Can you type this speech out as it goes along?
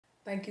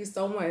Thank you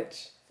so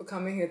much for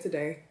coming here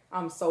today.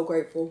 I'm so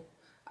grateful.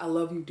 I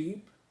love you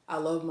deep. I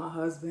love my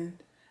husband.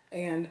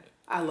 And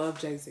I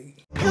love Jay-Z.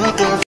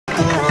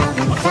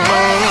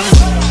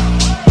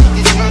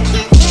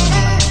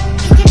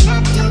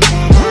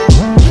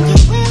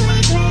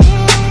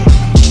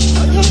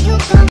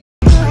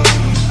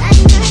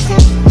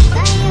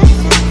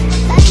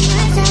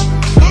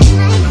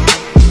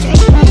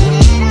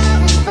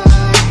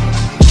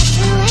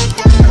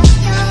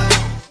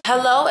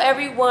 Hello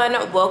everyone,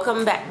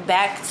 welcome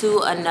back to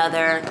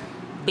another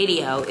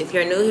video. If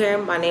you're new here,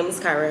 my name is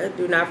Kirah.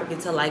 Do not forget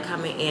to like,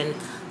 comment, and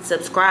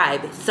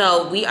subscribe.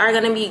 So we are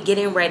gonna be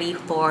getting ready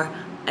for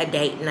a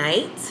date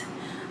night.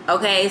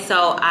 Okay,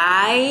 so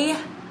I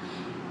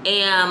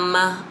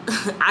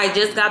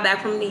just got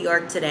back from New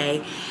York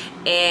today,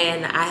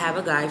 and I have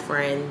a guy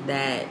friend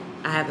that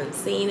I haven't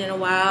seen in a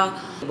while.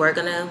 We're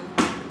gonna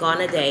go on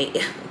a date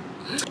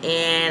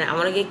and I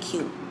want to get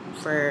cute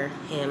for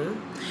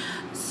him.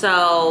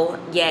 So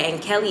yeah,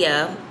 and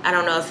Kirah, I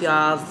don't know if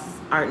y'all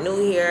are new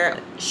here,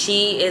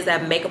 she is a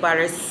makeup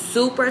artist,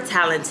 super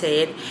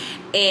talented,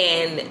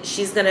 and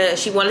she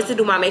wanted to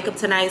do my makeup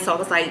tonight. So I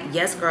was like,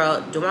 yes girl,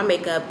 do my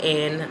makeup.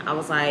 And I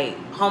was like,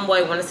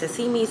 homeboy wanted to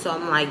see me, so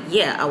I'm like,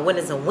 yeah, a win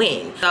is a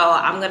win. So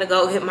I'm gonna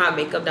go get my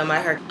makeup done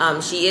by her.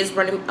 She is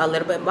running a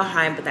little bit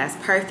behind, but that's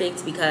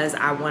perfect because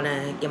I want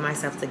to get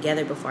myself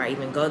together before I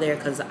even go there,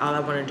 because all I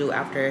want to do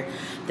after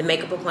the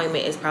makeup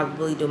appointment is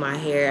probably do my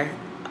hair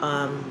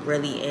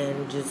really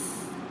and just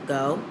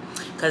go,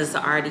 because it's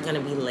already gonna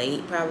be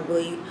late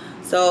probably.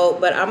 So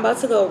but I'm about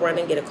to go run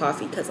and get a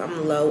coffee because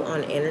I'm low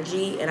on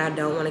energy, and I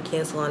don't want to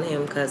cancel on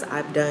him because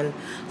I've done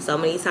so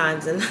many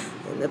times in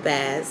the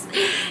past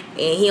and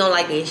he don't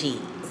like that shit.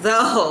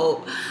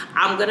 So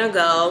I'm gonna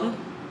go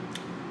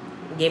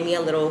give me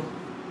a little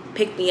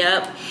pick me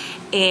up,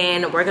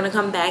 and we're gonna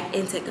come back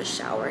and take a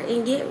shower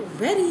and get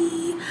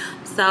ready.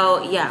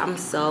 So yeah, I'm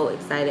so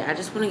excited. I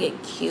just want to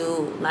get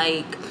cute.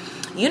 Like,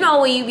 you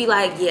know when you be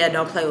like, yeah,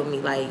 don't play with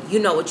me, like, you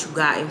know what you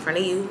got in front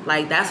of you.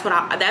 Like, that's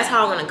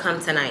how I'm gonna come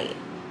tonight.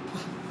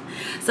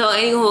 So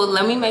anywho,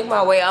 let me make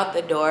my way out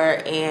the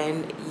door.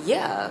 And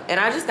yeah, and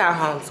I just got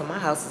home, so my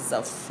house is a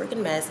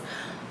freaking mess,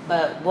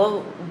 but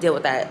we'll deal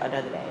with that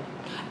another day.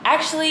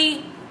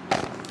 Actually,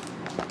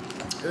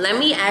 let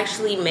me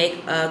actually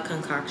make a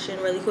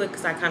concoction really quick,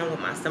 because I kind of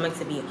want my stomach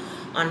to be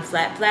on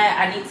flat.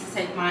 I need to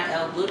take my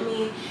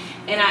L-glutamine,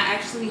 and I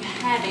actually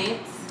haven't,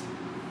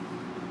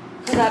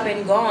 because I've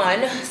been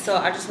gone. So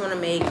I just want to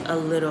make a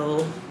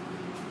little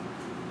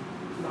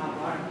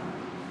water.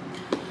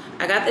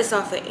 I got this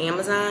off of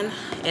Amazon,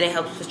 and it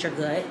helps with your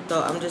gut.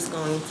 So I'm just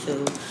going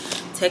to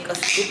take a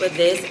scoop of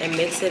this and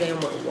mix it in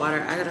with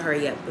water. I gotta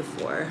hurry up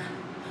before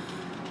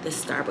the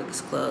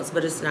Starbucks closed,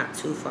 but it's not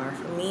too far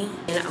from me.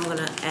 And I'm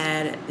gonna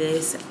add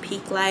this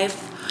Peak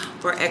Life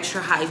for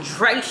extra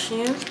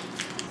hydration.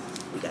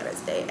 We gotta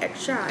stay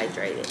extra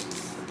hydrated.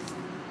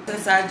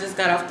 Since I just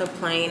got off the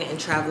plane and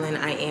traveling,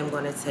 I am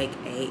going to take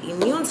a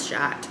immune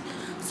shot.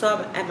 So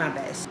I'm at my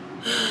best.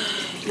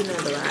 You know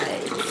the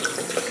vibes.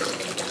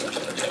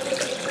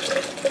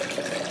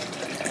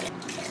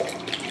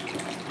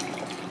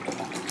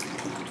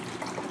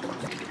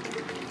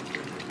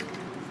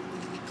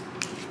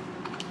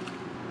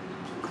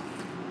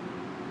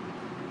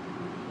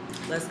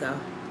 Let's go.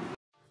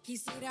 He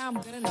say that I'm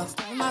good enough,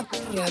 I'm not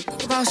good enough.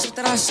 Think about shit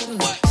that I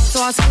shouldn't have. So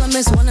I tell him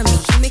it's one of me,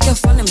 he making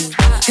fun of me.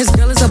 His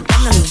girl is a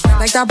bun of me,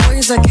 like that boy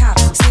is a cat.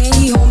 Saying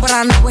he home, but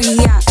I know where he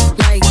at.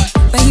 Like,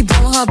 but he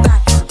blowing her back.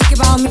 Think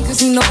about me,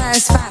 cause he know that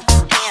it's fat.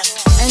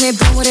 And it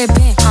been what it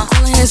been.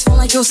 Calling his phone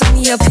like, yo, send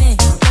me a pin.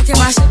 Look at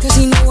my shit, cause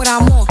he know what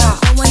I'm on.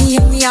 And when he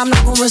hit me, I'm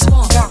not gonna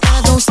respond. And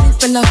I don't sleep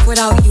enough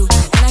without you,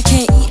 and I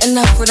can't eat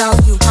enough without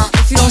you.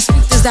 If you don't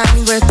speak, does that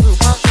mean we're through?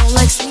 Don't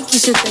like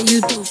sneaky shit that you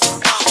do.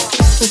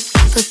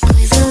 The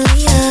poison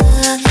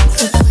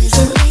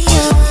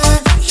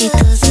he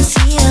doesn't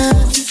see her.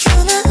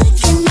 You're not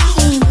looking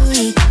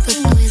anymore. The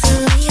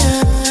poison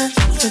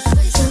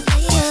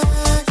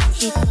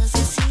he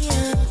doesn't see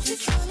her.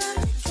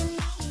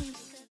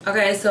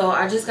 Okay, so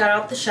I just got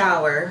out the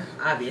shower,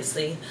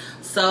 obviously.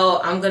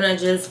 So I'm gonna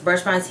just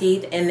brush my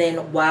teeth, and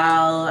then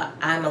while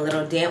I'm a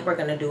little damp, we're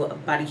gonna do a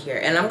body care.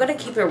 And I'm gonna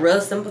keep it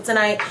real simple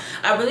tonight.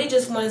 I really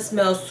just want to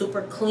smell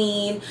super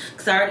clean,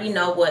 because I already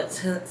know what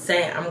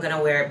scent I'm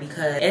gonna wear,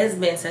 because it has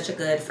been such a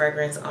good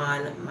fragrance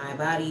on my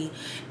body,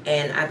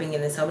 and I've been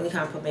getting so many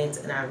compliments,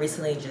 and I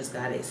recently just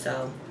got it.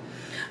 So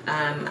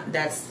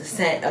that's the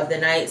scent of the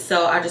night.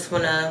 So I just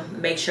want to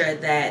make sure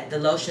that the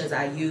lotions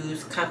I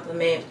use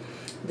complement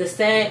the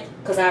scent,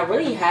 because I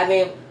really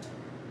haven't,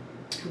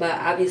 but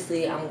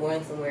obviously I'm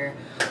going somewhere,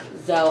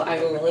 so I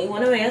really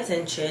want to pay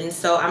attention.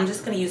 So I'm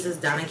just going to use this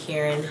Donna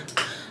Karan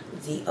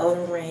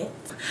deodorant.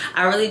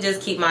 I really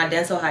just keep my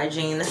dental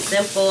hygiene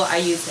simple. I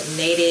use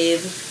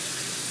Native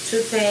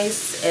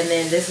toothpaste, and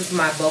then this is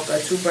my Boca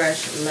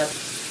toothbrush.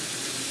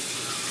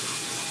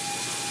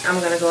 I'm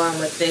going to go on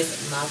with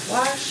this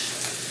mouthwash.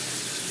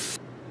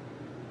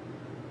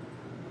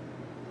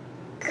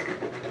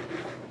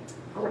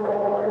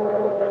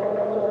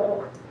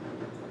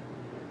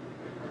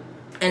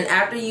 And And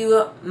after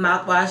you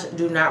mouthwash,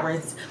 do not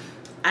rinse.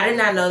 I did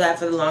not know that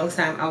for the longest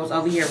time. I was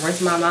over here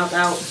rinsing my mouth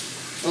out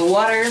with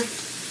water.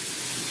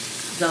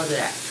 Don't do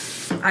that.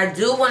 I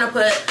do want to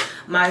put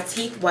my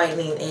teeth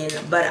whitening in,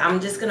 but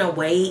I'm just gonna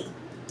wait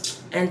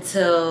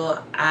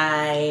until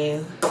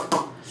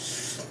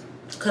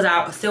because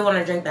I still want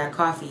to drink that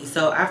coffee.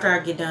 So after I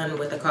get done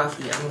with the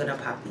coffee, I'm gonna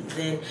pop these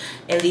in.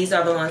 And these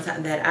are the ones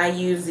that I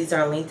use. These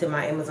are linked in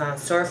my Amazon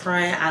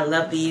storefront. I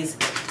love these.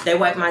 They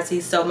wipe my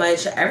teeth so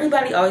much.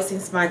 Everybody always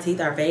thinks my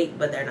teeth are fake,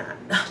 but they're not.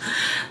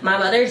 My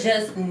mother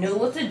just knew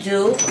what to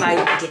do by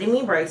getting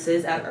me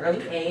braces at an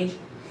early age.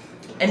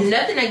 And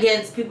nothing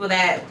against people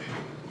that,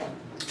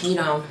 you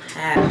know,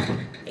 have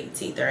fake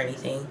teeth or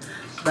anything,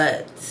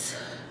 but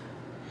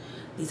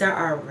these are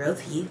our real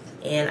teeth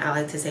and I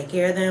like to take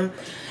care of them.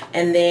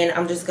 And then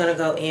I'm just gonna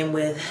go in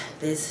with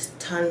this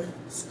tongue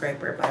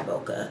scraper by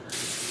Boca.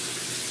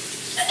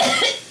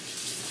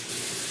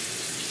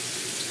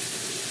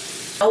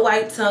 No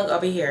white tongue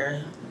over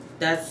here.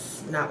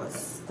 That's not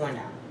what's going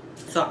down.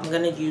 So I'm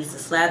gonna use the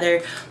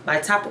Slather by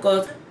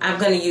Topicals. I'm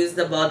gonna use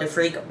the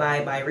bal'dafrique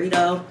by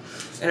Byredo.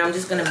 And I'm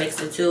just gonna mix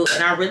the two.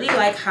 And I really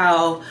like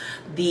how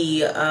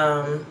the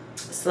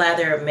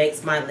Slather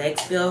makes my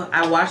legs feel.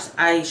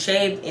 I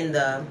shaved in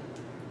the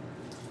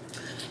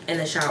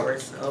shower,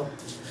 so,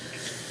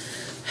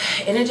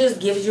 and it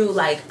just gives you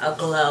like a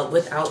glow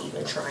without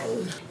even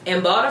trying.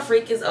 And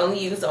bal'dafrique is only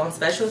used on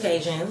special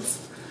occasions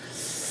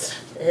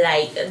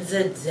like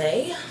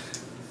today.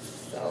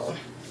 So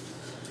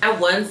I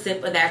one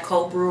sip of that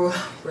cold brew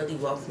really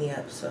woke me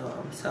up, so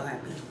I'm so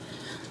happy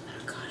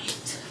that I got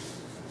it.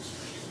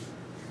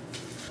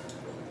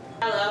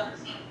 Hello.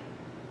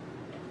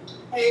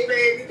 Hey,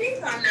 baby, please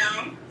come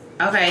down.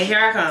 Okay, here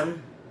I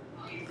come.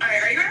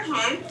 Alright, are you at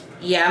home?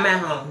 Yeah, I'm at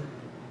home.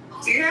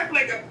 Do you have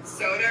like a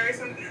soda or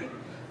something?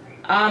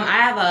 I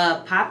have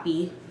a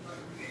Poppy.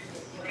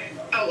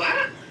 A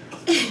what?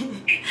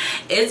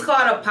 It's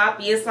called a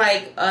Poppy. It's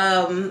like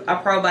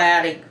a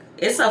probiotic.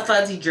 It's a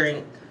fuzzy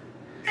drink.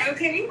 Oh,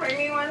 can you bring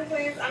me one,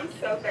 please? I'm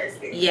so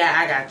thirsty. Yeah,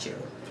 I got you.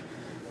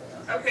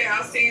 Okay,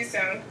 I'll see you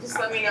soon. Just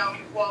let me know.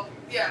 Well,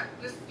 yeah,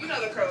 just you know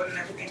the code and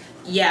everything.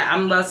 Yeah,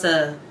 I'm about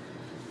to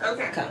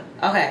Okay. come.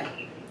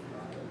 Okay.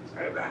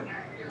 Alright, bye.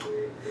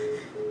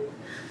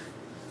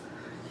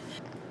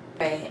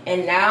 Okay,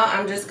 and now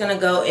I'm just gonna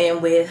go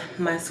in with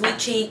my Sweet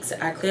Cheeks.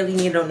 I clearly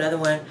need another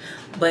one,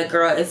 but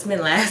girl, it's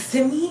been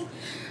lasting me.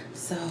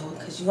 So,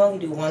 cause you only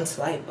do one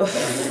swipe.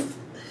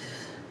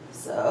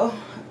 So,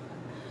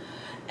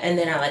 and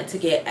then I like to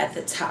get at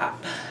the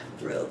top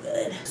real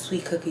good.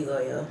 Sweet cookie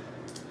oil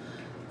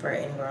for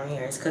ingrown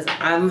hairs, cause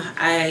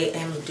I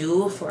am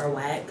due for a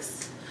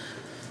wax.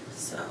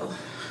 So,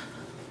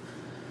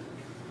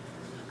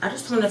 I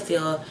just want to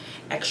feel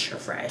extra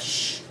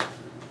fresh.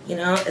 You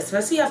know,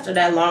 especially after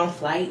that long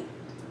flight.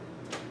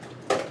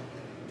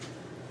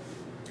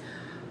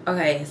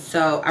 Okay,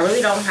 so I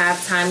really don't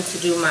have time to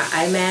do my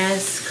eye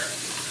mask.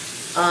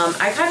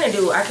 I kind of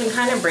do. I can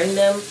kind of bring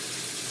them.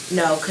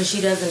 No, because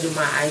she doesn't do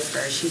my eyes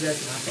first. She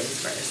does my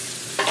face first.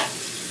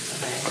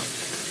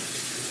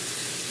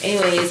 Okay.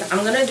 Anyways,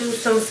 I'm going to do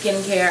some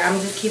skincare. I'm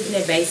just keeping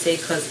it basic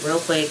because real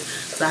quick.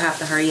 Because I have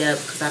to hurry up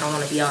because I don't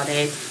want to be all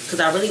day. Because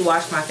I really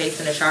washed my face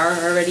in the shower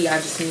already. I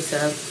just need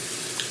to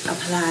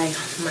apply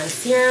my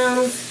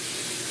serums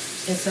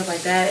and stuff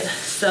like that.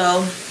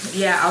 So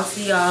yeah, I'll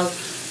see y'all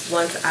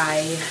once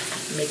I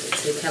make it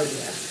to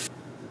Kirah.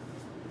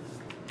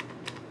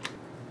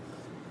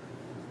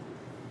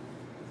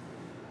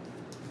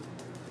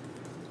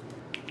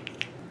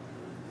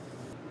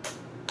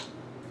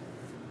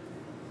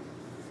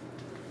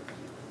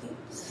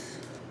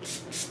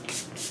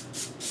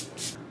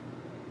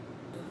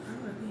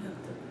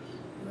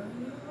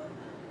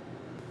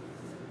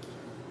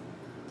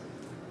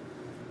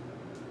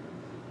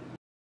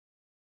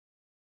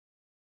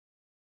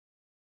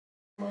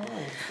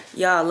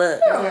 Y'all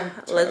look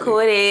who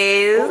it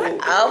is.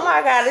 Oh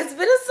my god, it's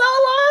been so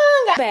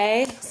long,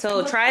 babe.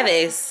 So try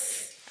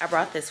this. I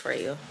brought this for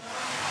you.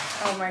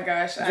 Oh my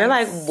gosh, you're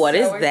like, what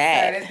is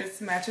that? Excited.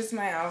 This matches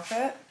my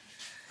outfit.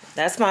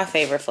 That's my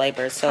favorite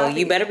flavor, so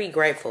you better be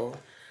grateful.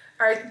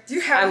 Alright, do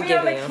you have me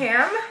on the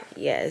cam?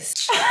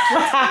 Yes.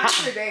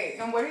 What's your date?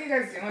 And what are you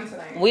guys doing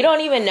tonight? We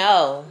don't even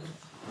know.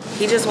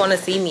 He just want to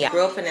see me. I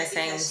grew up in the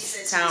same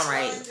town,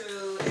 right?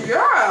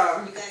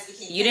 Yeah.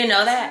 You didn't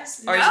know that?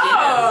 Or you didn't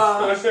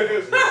know?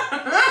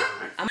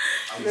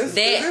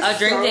 A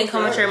drink didn't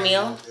come with your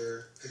meal?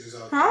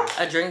 Huh?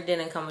 A drink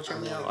didn't come with your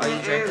meal? Or you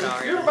drank it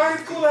already? You ever buy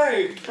his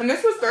Kool-Aid? And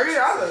this was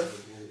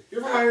 $30. You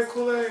ever buy his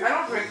Kool-Aid? I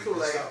don't drink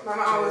Kool-Aid. My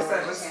mom always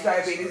said there's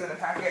diabetes in the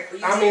packet.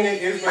 I mean,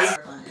 it is.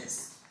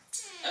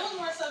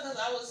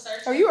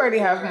 Oh, you already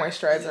have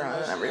moisturizer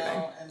on and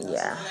everything.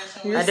 Yeah.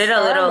 I did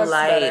a little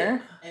light.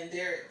 Better.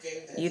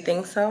 You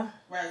think so?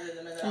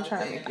 I'm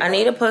trying to make you I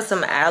need to put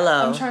some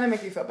aloe. I'm trying to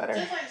make you feel better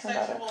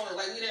about it.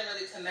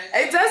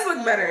 It does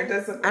look better. It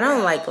does look better. I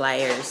don't like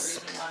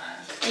layers.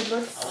 It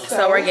looks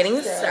So we're getting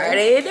good.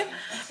 started.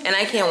 And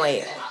I can't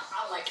wait.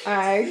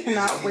 I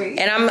cannot wait.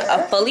 And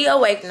I'm fully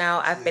awake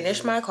now. I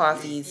finished my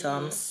coffee, so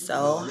I'm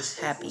so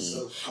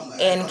happy.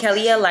 And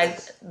Kelly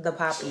liked the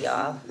poppy,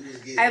 y'all.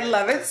 I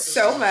love it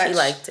so much. She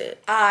liked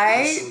it.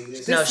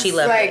 No, she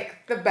loved like it.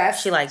 The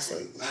best. She likes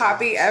it.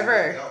 Poppy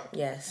ever.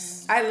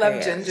 Yes. I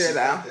love ginger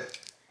though.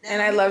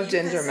 And I love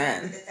ginger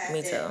men.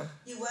 Me too.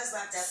 Do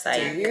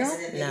you?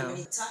 No.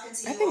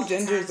 I think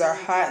gingers are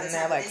hot and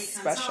they're like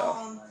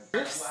special.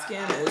 Your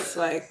skin is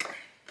like,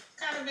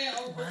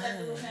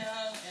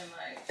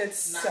 it's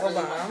so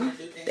bomb.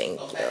 Thank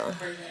you.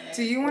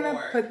 Do you want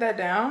to put that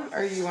down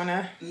or you want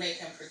to?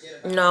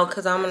 No,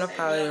 because I'm going to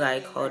probably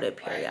like hold it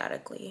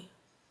periodically.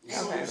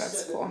 Okay,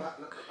 that's cool.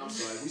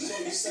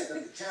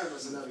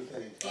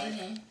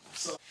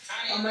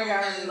 Oh my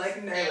god, I'm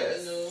like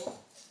nervous.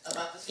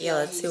 Yeah,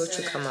 let's see what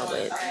you come up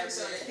with.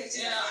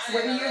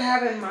 What do you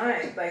have in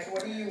mind? Like,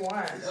 what do you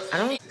want? I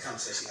don't.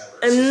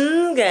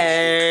 I'm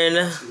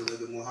good.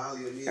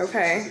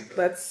 Okay,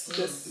 let's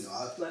just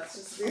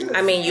do this.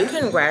 I mean, you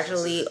can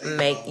gradually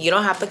make. You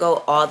don't have to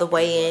go all the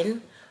way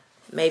in.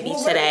 Maybe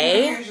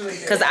today,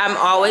 because I'm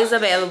always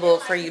available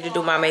for you to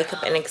do my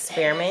makeup and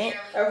experiment.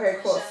 Okay,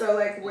 cool. So,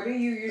 like, what do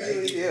you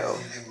usually do?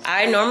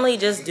 I normally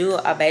just do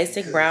a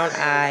basic brown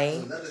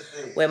eye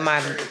with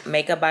my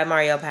Makeup by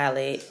Mario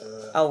palette,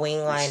 a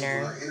wing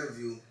liner,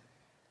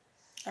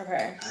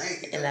 Okay.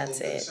 and that's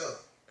it.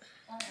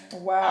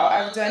 Wow,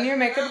 I've done your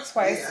makeup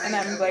twice, and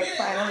I'm like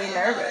finally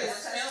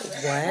nervous.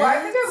 What? Well, I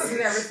think I was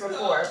nervous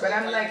before, but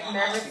I'm like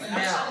nervous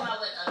now.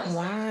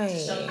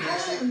 Why? I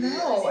don't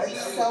know.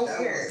 It's so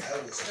weird.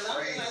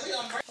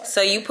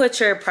 So you put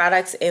your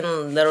products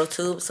in little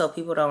tubes so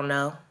people don't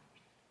know?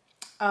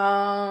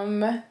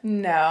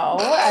 No.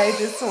 I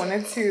just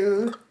wanted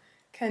to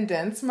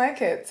condense my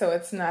kit so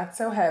it's not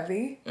so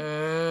heavy.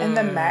 And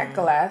the matte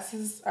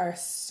glasses are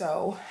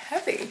so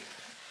heavy.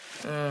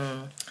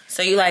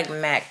 So you like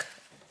MAC?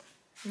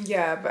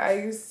 Yeah, but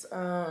I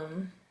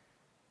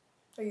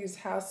use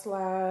House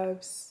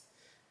Labs,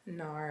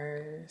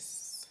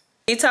 NARS.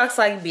 He talks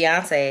like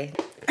Beyonce.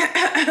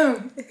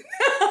 Kirah,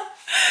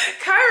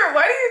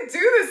 why do you do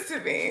this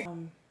to me?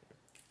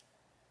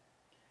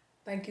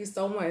 Thank you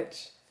so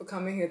much for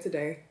coming here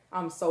today.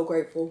 I'm so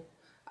grateful.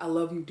 I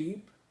love you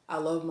deep. I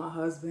love my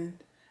husband.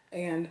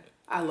 And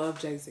I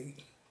love Jay-Z.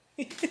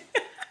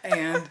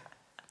 And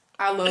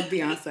I love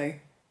Beyonce.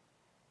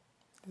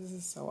 This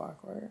is so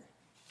awkward.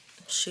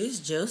 She's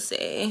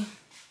juicy.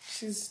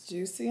 She's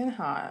juicy and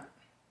hot.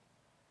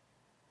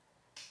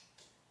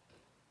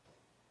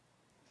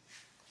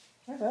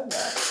 I love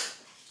that.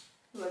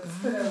 Let's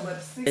put a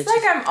lipstick. It's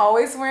like I'm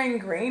always wearing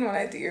green when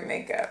I do your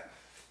makeup.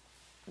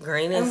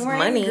 Green is I'm wearing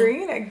money.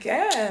 Green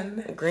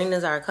again. Green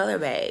is our color,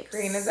 babe.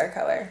 Green is our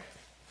color.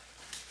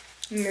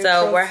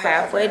 So we're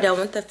halfway done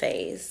with the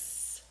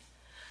face.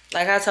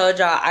 Like I told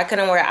y'all, I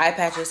couldn't wear eye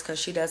patches because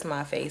she does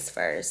my face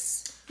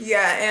first.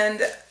 Yeah,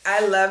 and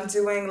I love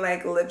doing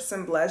like lips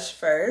and blush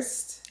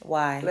first.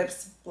 Why?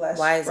 Lips, blush,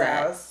 Why is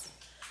brows.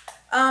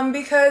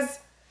 Because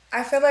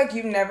I feel like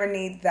you never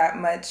need that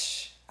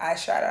much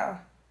eyeshadow.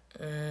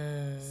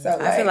 So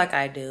I feel like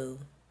I do.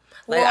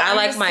 Like well, I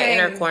like my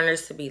inner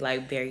corners to be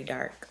like very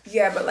dark.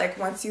 Yeah, but like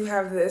once you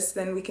have this,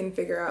 then we can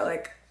figure out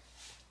like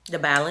the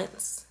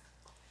balance.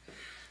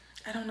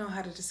 I don't know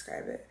how to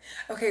describe it.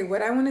 Okay,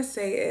 what I want to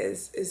say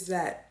is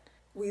that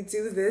we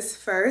do this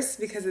first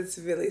because it's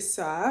really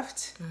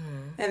soft,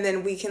 and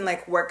then we can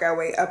like work our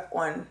way up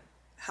on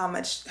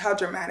how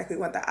dramatic we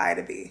want the eye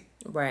to be.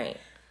 Right.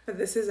 But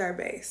this is our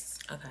base.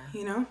 Okay.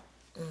 You know?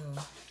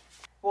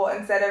 Well,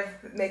 instead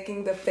of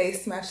making the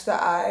face match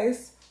the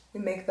eyes, we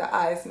make the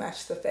eyes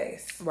match the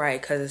face.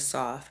 Right, because it's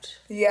soft.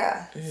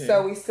 Yeah.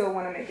 So we still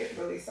want to make it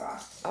really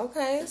soft.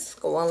 Okay,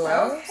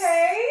 GWORLLL.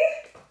 Okay.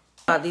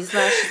 Oh, these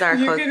lashes are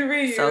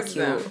so cute.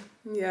 Them.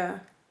 Yeah.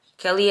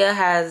 Kelia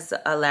has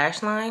a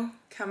lash line.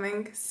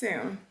 Coming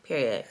soon.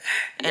 Period.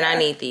 And I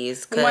need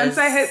these. Once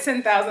I hit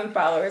 10,000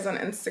 followers on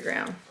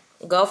Instagram.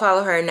 Go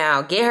follow her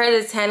now. Get her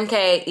to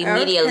 10K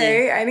immediately.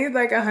 Okay, I need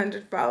like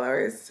 100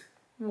 followers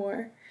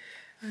more.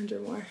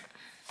 100 more.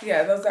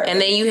 Yeah, those are. And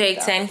then you hit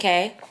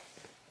 10K?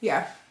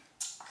 Yeah.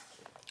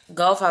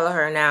 Go follow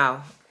her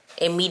now.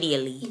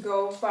 Immediately.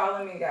 Go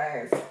follow me,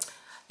 guys.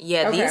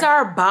 Yeah, okay. These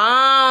are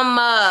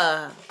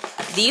bomb.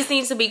 These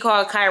need to be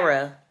called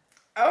Kirah.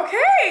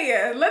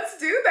 Okay, let's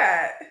do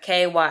that.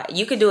 KY.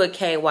 You could do a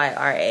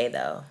KYRA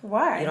though.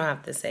 Why? You don't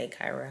have to say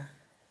Kirah.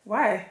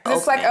 Why?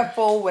 It's like a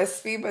full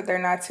wispy, but they're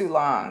not too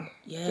long.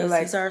 Yes,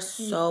 like, these are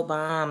so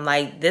bomb.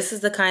 Like this is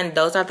the kind.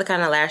 Those are the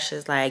kind of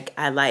lashes like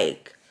I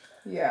like.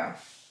 Yeah.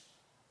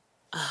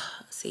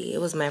 See,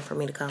 it was meant for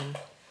me to come.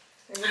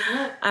 It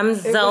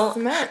was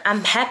meant.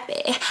 I'm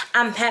happy.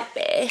 I'm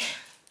happy.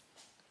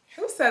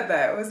 Who said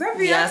that? Was that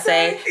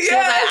Beyonce? She was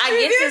like, I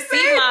get to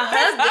see my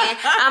husband.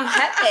 I'm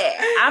happy.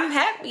 I'm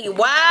happy.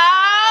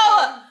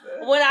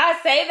 Wow. When I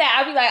say that,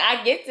 I be like,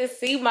 I get to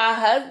see my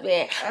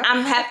husband.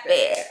 I'm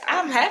happy.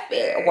 I'm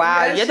happy.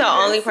 Wow, you're the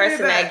only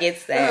person that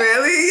gets that.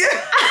 Really?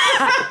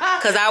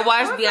 Because I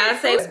watched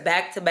Beyonce's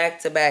back to back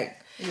to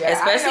back. Yeah,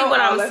 especially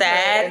when I'm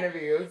sad.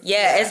 Interviews.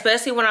 Yeah,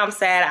 especially when I'm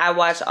sad, I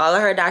watch all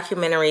of her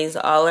documentaries,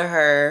 all of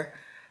her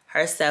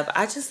stuff.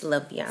 I just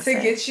love Beyonce. To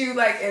get you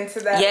like into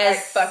that,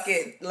 yes, like fuck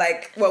it,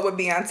 like what would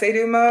Beyonce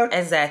do mode?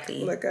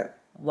 Exactly. Look up.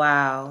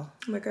 Wow.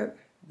 Look up.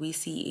 We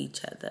see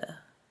each other.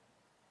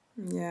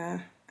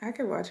 Yeah, I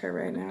could watch her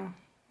right now.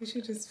 We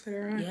should just put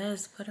her on.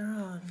 Yes, put her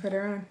on. Put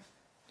her on.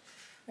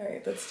 All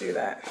right, let's do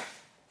that.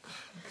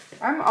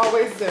 I'm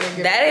always doing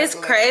good. That is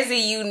crazy.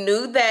 You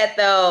knew that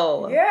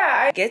though.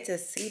 Yeah. I get to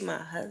see my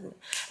husband.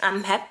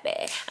 I'm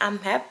happy. I'm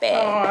happy.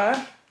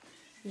 Aww.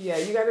 Yeah,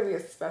 you gotta be a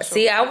special.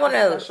 See, I want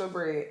to special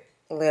breed.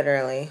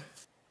 Literally.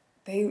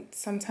 They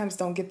sometimes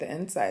don't get the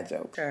inside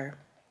joke. Sure.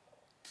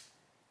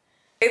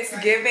 It's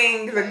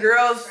giving. The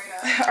girls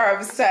are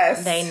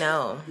obsessed. They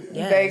know.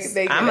 Yes.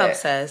 They I'm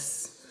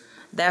obsessed.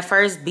 That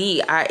first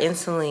beat, I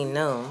instantly knew.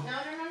 No.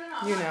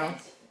 You know.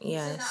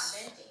 Yes. This is not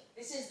venting.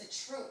 This is the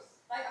truth.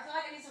 Like, I feel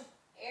like I need some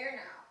air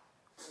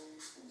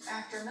now.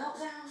 After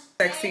meltdown.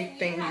 Sexy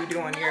thing you do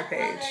on your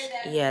page.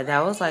 Yeah,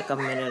 that was like a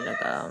minute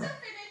ago.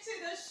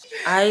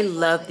 I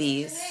love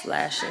these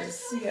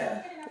lashes.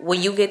 Yeah.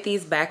 When you get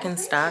these back in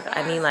stock,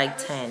 I need like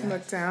 10.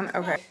 Look down.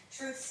 Okay.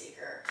 Truth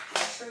seeker.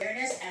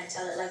 Awareness and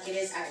tell it like it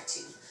is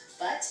attitude.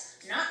 But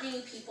not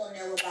many people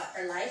know about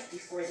her life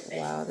before the bed.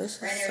 Wow, this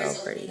is Renner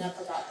so pretty. up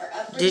about her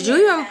upbringing. Did you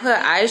even put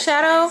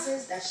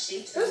eyeshadow? That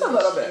shaped Just a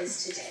little bit.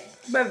 today.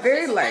 But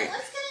very light.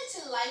 Let's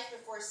get into life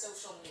before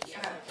social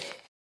media.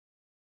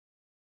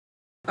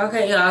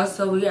 Okay, y'all,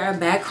 so we are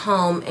back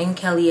home and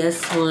Kelly has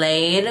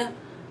slayed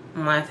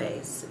my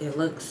face. It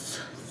looks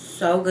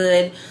so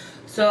good.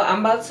 So I'm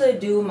about to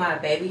do my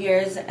baby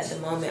hairs. At the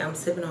moment, I'm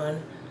sipping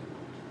on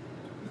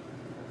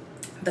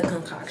the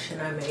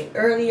concoction I made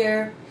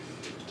earlier.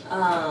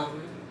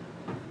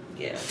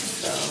 Yeah,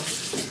 so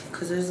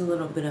because there's a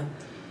little bit of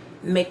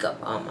makeup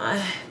on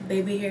my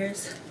baby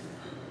hairs,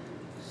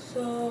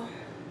 so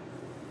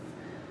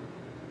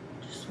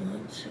just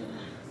want to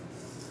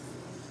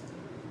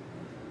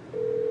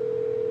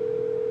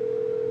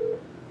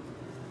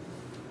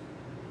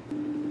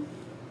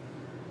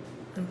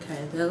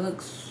okay, that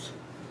looks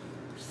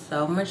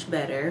so much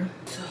better.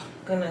 So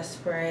I'm gonna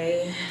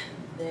spray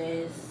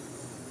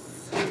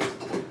this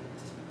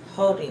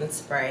holding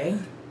spray.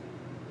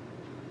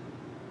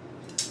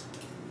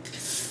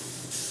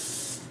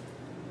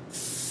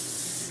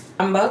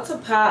 I'm about to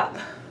pop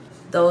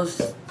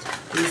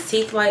these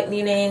teeth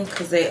whitening in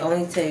because they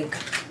only take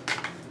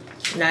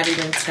not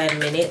even 10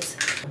 minutes.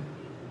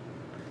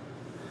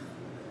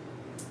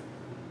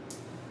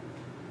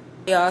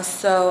 Y'all,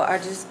 so I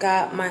just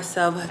got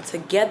myself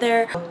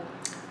together.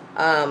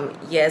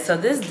 Yeah, so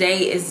this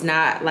day is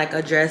not like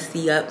a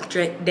dressy up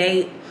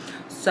date.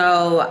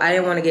 So I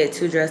didn't want to get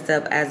too dressed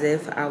up as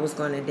if I was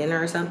going to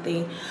dinner or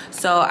something.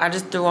 So I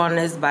just threw on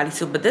this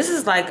bodysuit. But this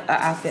is like an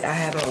outfit I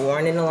haven't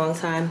worn in a long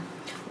time.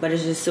 But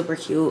it's just super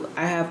cute.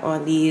 I have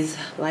on these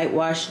light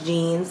wash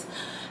jeans,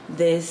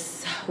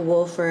 this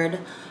Wolford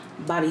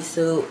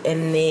bodysuit,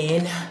 and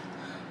then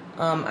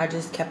I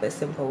just kept it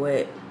simple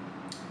with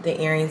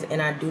the earrings,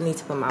 and I do need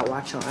to put my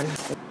watch on.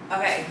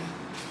 Okay,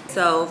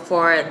 so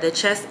for the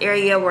chest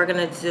area, we're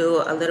gonna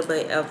do a little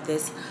bit of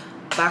this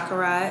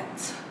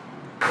Baccarat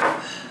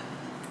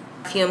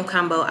perfume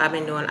combo I've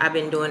been doing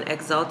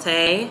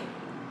Exalte.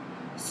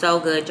 So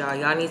good,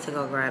 y'all need to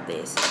go grab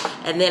this.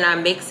 And then I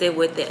mix it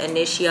with the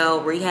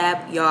Initio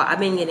Rehab. Y'all, I've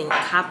been getting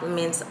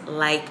compliments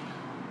like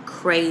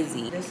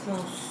crazy. This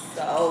smells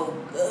so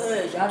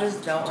good. Y'all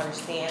just don't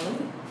understand. Let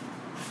me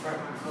burn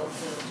my coat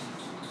too.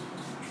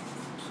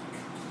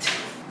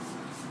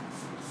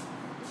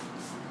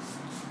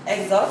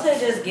 Exalte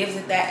just gives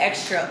it that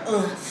extra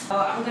oomph. So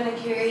I'm gonna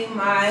carry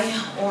my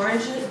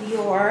orange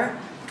Dior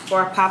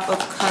for a pop of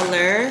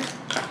color.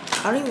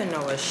 I don't even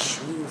know what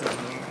shoes are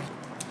here.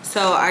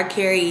 So I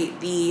carry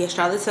the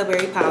Charlotte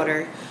Tilbury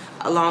powder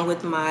along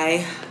with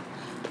my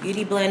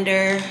Beauty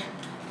Blender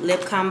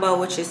lip combo,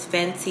 which is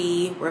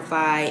Fenty,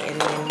 Refi,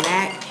 and then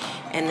MAC,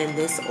 and then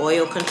this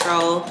oil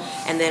control.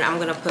 And then I'm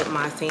gonna put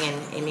my fan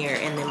in here,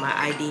 and then my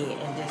ID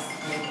and this.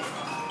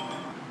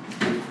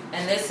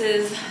 And this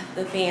is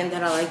the fan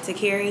that I like to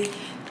carry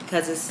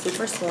because it's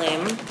super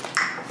slim,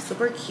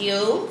 super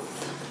cute.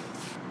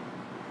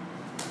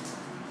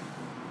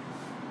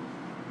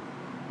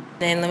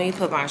 Then let me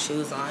put my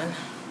shoes on.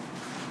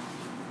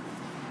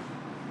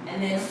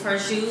 And then for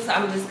shoes,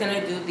 I'm just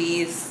gonna do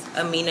these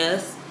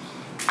Aminas.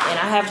 And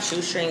I have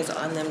shoestrings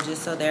on them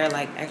just so they're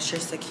like extra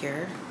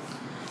secure.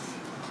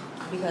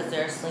 Because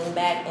they're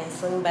slingback, and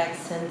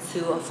slingbacks tend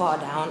to fall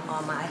down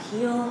on my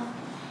heel.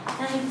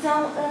 And I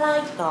don't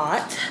like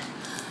that.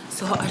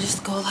 So I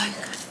just go like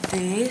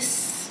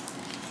this,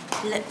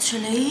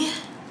 literally.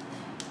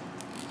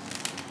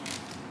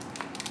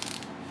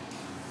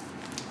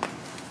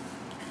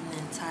 And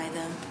then tie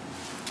them.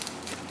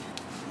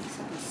 These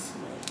are the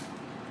slit.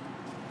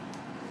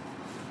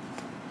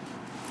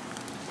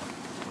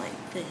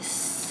 Like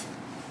this.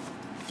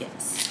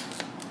 Yes.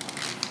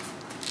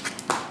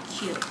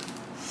 Cute.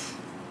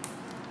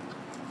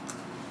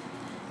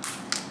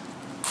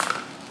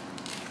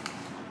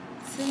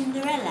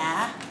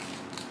 Cinderella.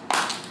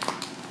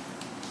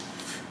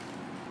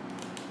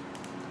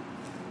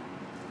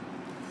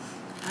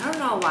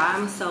 why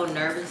I'm so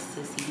nervous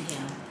to see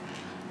him.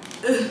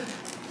 Ugh.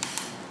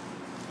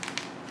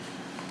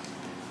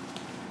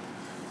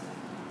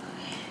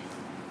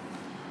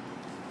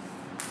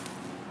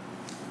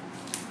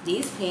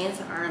 These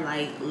pants are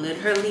like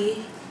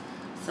literally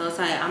so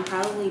tight. I'm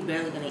probably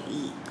barely gonna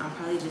eat. I'm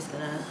probably just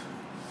gonna,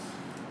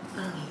 I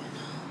don't even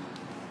know.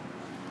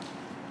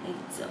 I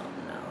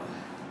don't know.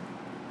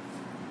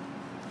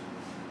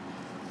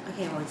 I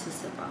can't wait to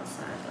step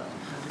outside though.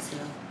 How to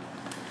tell?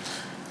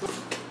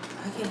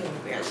 I can't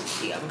even barely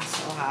see. I'm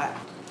so hot.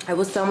 It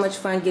was so much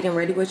fun getting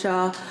ready with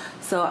y'all.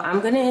 So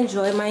I'm gonna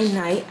enjoy my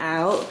night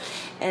out.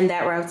 And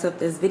that wraps up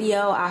this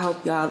video. I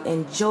hope y'all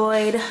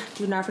enjoyed.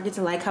 Do not forget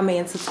to like, comment,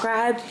 and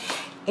subscribe.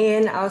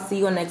 And I'll see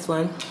you on the next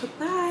one.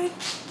 Bye.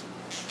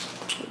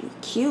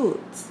 Cute.